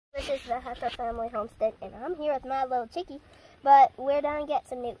This is the Hacker Family Homestead, and I'm here with my little chickie, but we're gonna get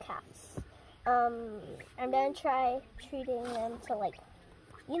some new cats. I'm gonna try treating them to, like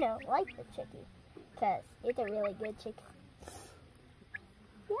the chickie, because it's a really good chickie.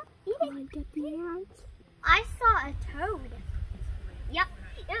 Yep, eat it. Get the ants. I saw a toad. Yep,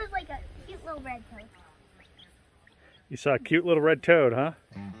 it was like a cute little red toad. You saw a cute little red toad, huh?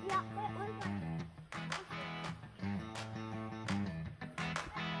 Yeah.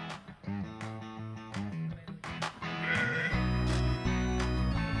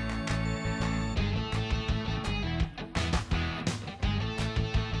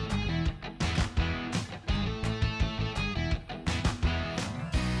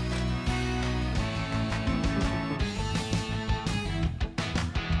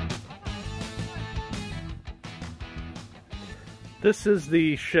 This is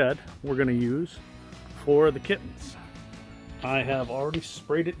the shed we're going to use for the kittens. I have already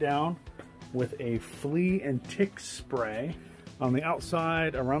sprayed it down with a flea and tick spray on the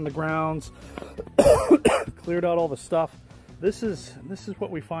outside, around the grounds, cleared out all the stuff. This is what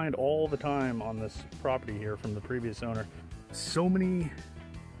we find all the time on this property here from the previous owner. So many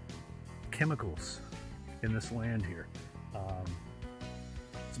chemicals in this land here.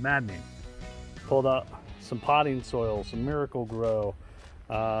 It's maddening. Pulled out some potting soil, some Miracle Grow,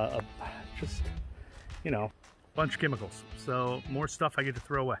 just, bunch of chemicals. So more stuff I get to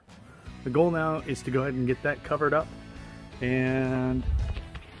throw away. The goal now is to go ahead and get that covered up and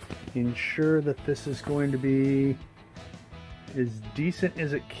ensure that this is going to be as decent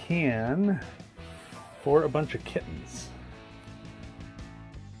as it can for a bunch of kittens.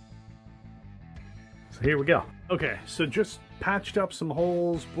 So here we go. Okay, so just patched up some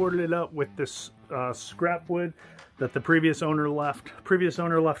holes, boarded it up with this scrap wood that the previous owner left. Previous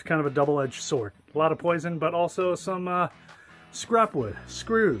owner left kind of a double-edged sword. A lot of poison, but also some scrap wood,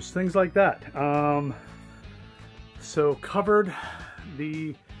 screws, things like that. So covered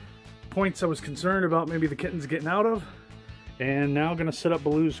the points I was concerned about maybe the kittens getting out of, and now gonna set up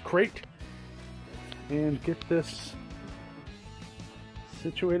Baloo's crate and get this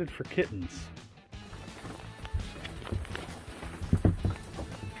situated for kittens.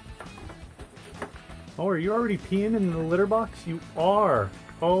 Oh, are you already peeing in the litter box? You are.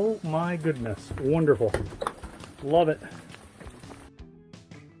 Oh my goodness. Wonderful. Love it.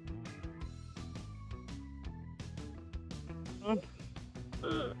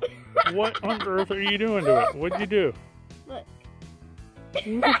 What on earth are you doing to it? What'd you do? Look.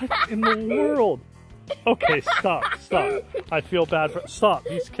 What in the world? Okay, stop. I feel bad for... Stop.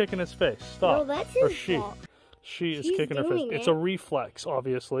 He's kicking his face. Stop. No, that's his fault. She is kicking her face. It's a reflex,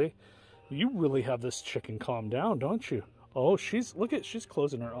 obviously. You really have this chicken calmed down, don't you? Oh, she's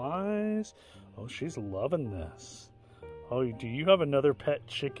closing her eyes. Oh, she's loving this. Oh, do you have another pet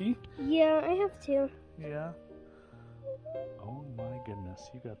chickie? Yeah, I have two. Yeah? Oh my goodness,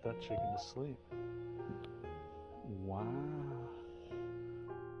 you got that chicken to sleep. Wow.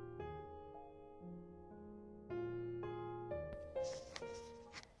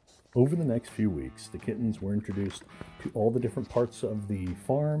 Over the next few weeks, the kittens were introduced to all the different parts of the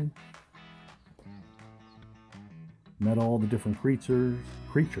farm, met all the different creatures,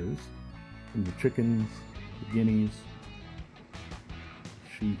 from the chickens, the guineas,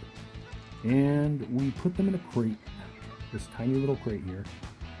 sheep, and we put them in a crate, this tiny little crate here,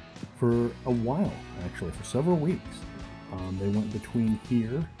 for a while, actually, for several weeks. They went between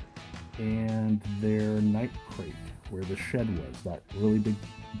here and their night crate, where the shed was, that really big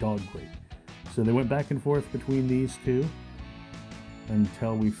dog crate. So they went back and forth between these two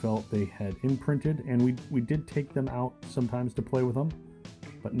until we felt they had imprinted, and we did take them out sometimes to play with them,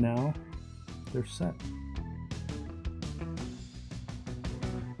 but now they're set.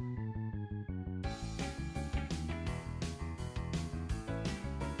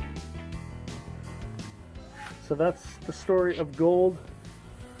 So that's the story of Gold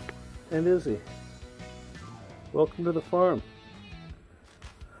and Izzy. Welcome to the farm.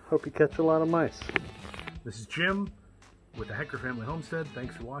 Hope you catch a lot of mice. This is Jim with the Hacker Family Homestead.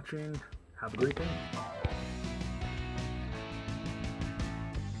 Thanks for watching. Have a great day.